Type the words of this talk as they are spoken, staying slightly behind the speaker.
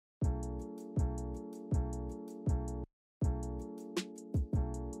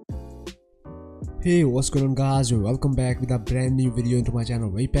Hey, what's going on guys? Welcome back with a brand new video into my channel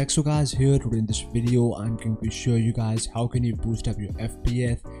RiPEX. So guys, here today in this video I'm going to show you guys how can you boost up your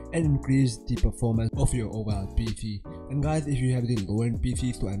FPS and increase the performance of your overall PC. And guys, if you have the low end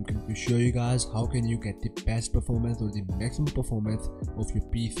PC, so I'm going to show you guys how can you get the best performance or the maximum performance of your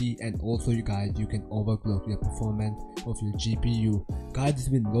PC, and also you guys you can overclock your performance of your GPU. Guys, this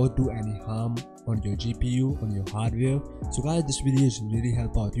will not do any harm on your GPU, on your hardware. So guys, this video is really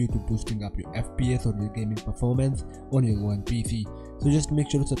help out you to boosting up your FPS or your gaming performance on your low-end PC. So just make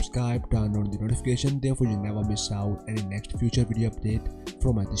sure to subscribe, turn on the notification, therefore you never miss out any next future video update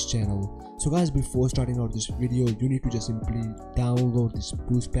from this channel. So guys, before starting out this video, you need to just simply download this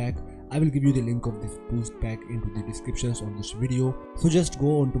boost pack. I will give you the link of this boost pack into the descriptions of this video. So just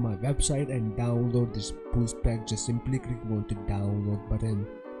go onto my website and download this boost pack. Just simply click on the download button.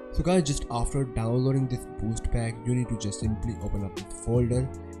 So guys, just after downloading this boost pack, you need to just simply open up this folder,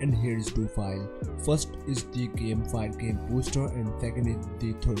 and here is two files. First is the game file game booster, and second is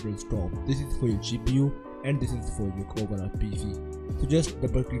the throttle stop. This is for your GPU and this is for your overall PC. So just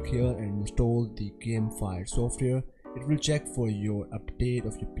double click here and install the game file software. It will check for your update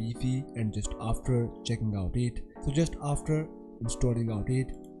of your PC, and just after checking out it, so just after installing out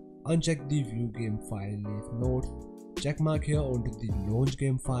it, uncheck the view game file leave notes. Check mark here onto the launch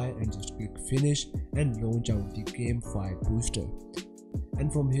game file and just click finish and launch out the game file booster.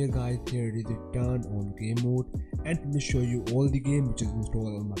 And from here guys, here it is a turn on game mode, and it will show you all the game which is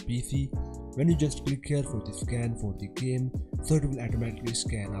installed on my PC. When you just click here for the scan for the game, so it will automatically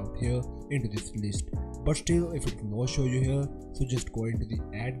scan out here into this list. But still, if it will not show you here, so just go into the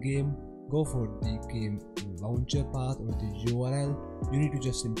add game, go for the game launcher path or the URL. You need to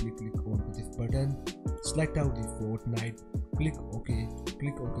just simply click onto this button, select out the Fortnite, click OK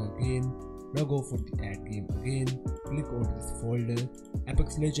again. Now go for the add game again, click onto this folder,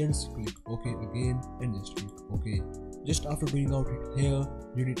 Apex Legends, click OK again and just click OK. Just after doing out it here,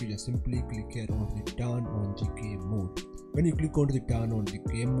 you need to just simply click here on the turn on the game mode. When you click onto the turn on the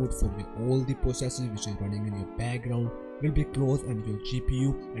game mode, so all the processes which is running in your background will be closed, and your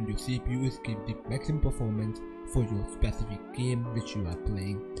GPU and your CPU is give the maximum performance for your specific game which you are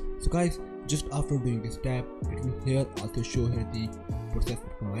playing. So guys, just after doing this step, it will here also show here the process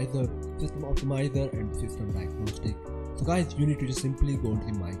optimizer, system optimizer and system diagnostic. So guys, you need to just simply go into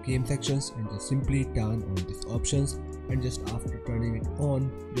the my game sections and just simply turn on these options, and just after turning it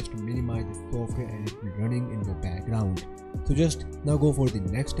on, just minimize the software and it will be running in the background. So just now go for the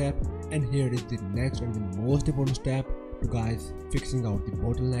next step, and here is the next and the most important step to guys fixing out the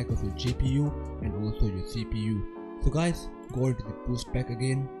bottleneck of your GPU and also your CPU. So guys, go into the boost pack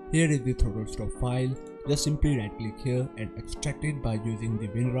again. Here is the throttle stop file. Just simply right click here and extract it by using the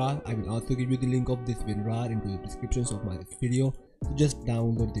WinRAR. I will also give you the link of this WinRAR into the descriptions of my video. So just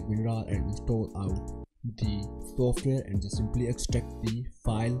download the WinRAR and install out the software and just simply extract the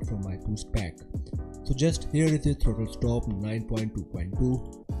file from my boost pack. So just here is the throttle stop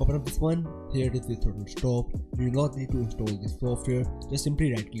 9.2.2. Open up this one. Here is the throttle stop. You do not need to install this software. Just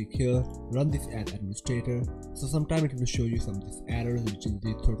simply right click here, run this as administrator. So sometime it will show you some of these errors, which is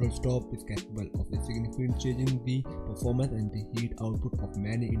the throttle stop is capable of significantly changing the performance and the heat output of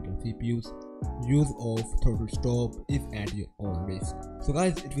many Intel CPUs. Use of throttle stop is at your own risk. So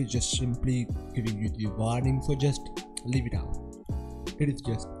guys, it will just simply giving you the warning, so just leave it out. It is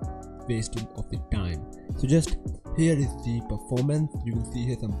just wasting of the time. So just here is the performance. You will see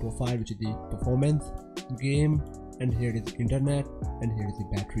here some profile, which is the performance, game, and here is internet, and here is the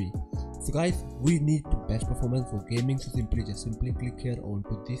battery. So guys, we need the best performance for gaming, so simply click here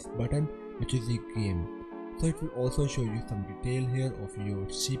onto this button, which is the game. So it will also show you some detail here of your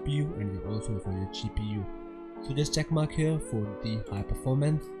CPU and also for your GPU. So just check mark here for the high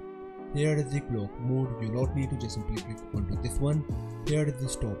performance. Here is the clock mode. You do not need to just simply click onto this one. Here is the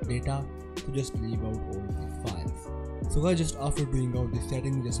stop data, so just leave out all the files. So guys, just after doing out the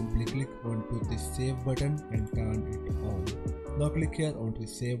setting, just simply click onto the save button and turn it on. Now click here onto the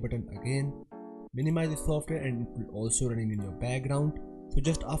save button again. Minimize the software and it will also running in your background. So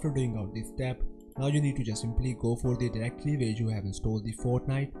just after doing out this step, now you need to just simply go for the directory where you have installed the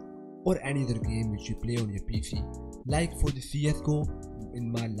Fortnite or any other game which you play on your PC. Like for the CSGO, in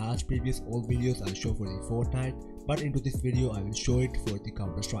my last previous all videos I show for the Fortnite, but into this video I will show it for the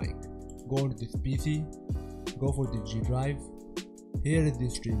Counter-Strike. Go into this PC, go for the G drive. Here is the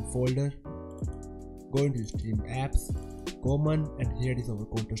stream folder. Go into the stream apps, common, and here is our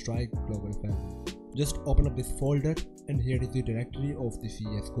Counter-Strike global family. Just open up this folder, and here is the directory of the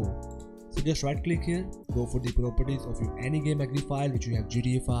CSGO. So just right click here, go for the properties of your any game exe file which you have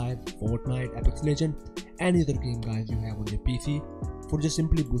GTA 5, Fortnite, Apex Legend, any other game guys you have on your PC. For just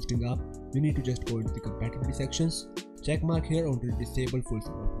simply boosting up, you need to just go into the compatibility sections, check mark here onto the disable full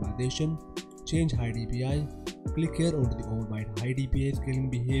screen optimization, change high DPI, click here onto the override high DPI scaling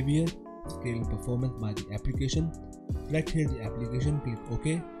behavior, scaling performance by the application, select here the application, click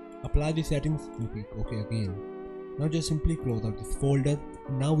OK, apply the settings and click OK again. Now just simply close out this folder.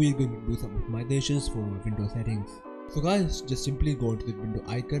 Now we are going to do some optimizations for Windows settings. So guys, just simply go into the window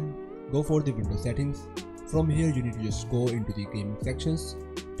icon, go for the window settings. From here you need to just go into the gaming sections,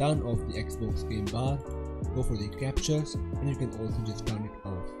 turn off the Xbox game bar, go for the captures, and you can also just turn it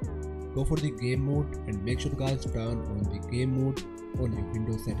off. Go for the game mode and make sure guys turn on the game mode on your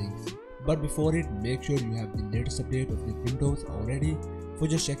Windows settings. But before it, make sure you have the latest update of the Windows already. For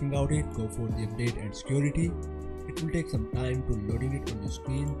just checking out it, go for the update and security. It will take some time to loading it on your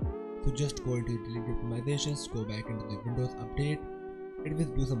screen. So just go into the delivery optimizations, go back into the Windows update. It will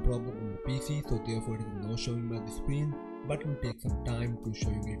do some problem on the PC, so therefore it is not showing by the screen, but it will take some time to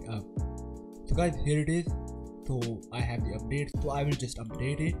showing it up. So guys, here it is. So I have the update, so I will just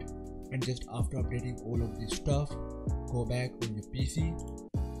update it, and just after updating all of this stuff, go back on your PC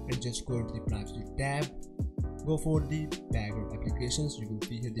and just go into the privacy tab, go for the background applications. You will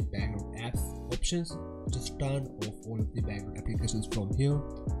see here the background apps options. Just turn off all of the background applications from here.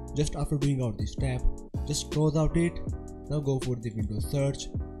 Just after doing out this tab, just close out it. Now go for the Windows search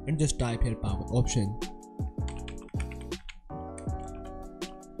and just type here power option.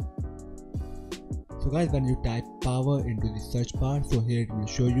 So guys, when you type power into the search bar, so here it will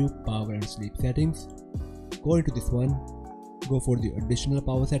show you power and sleep settings. Go into this one, go for the additional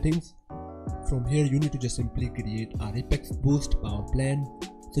power settings. From here you need to just simply create a RiPEX boost power plan.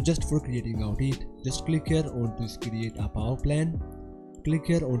 So just for creating out it, just click here on to create a power plan, click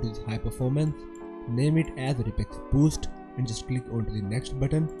here onto this high performance, name it as RiPEX boost, and just click onto the next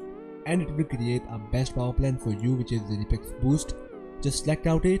button, and it will create a best power plan for you, which is the RiPEX boost. Just select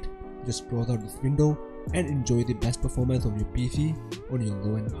out it, just close out this window, and enjoy the best performance of your PC on your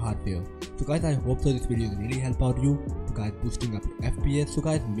low-end hardware. So guys, I hope so this video will really help out you guys boosting up your FPS. So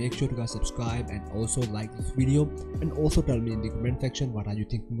guys, make sure to guys subscribe and also like this video, and also tell me in the comment section what are you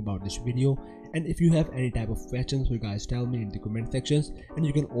thinking about this video. And if you have any type of questions, so you guys tell me in the comment sections, and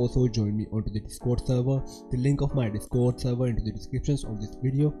you can also join me onto the Discord server. The link of my Discord server into the descriptions of this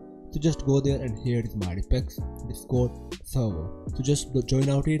video. So just go there, and here is my RiPEX Discord server. So just join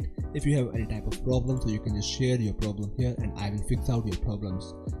out it. If you have any type of problem, so you can just share your problem here and I will fix out your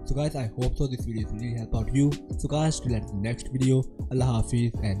problems. So guys, I hope so this video will really help out you. So guys, till the next video, Allah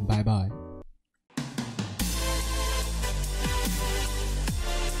Hafiz and bye bye.